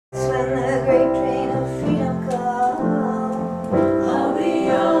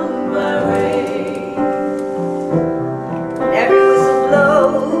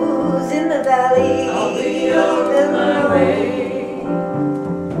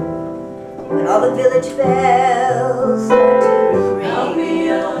all the village bells start to ring. I'll be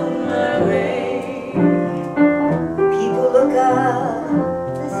on my way. People look up,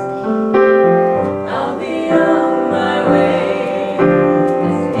 listening. I'll be on my way.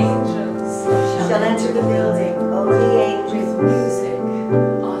 As angels Shall enter the building, oh the angels, with music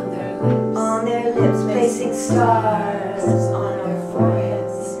on their lips, placing stars on our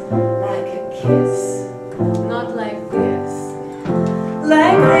foreheads like a kiss, not like this.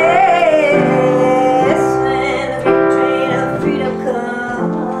 like this.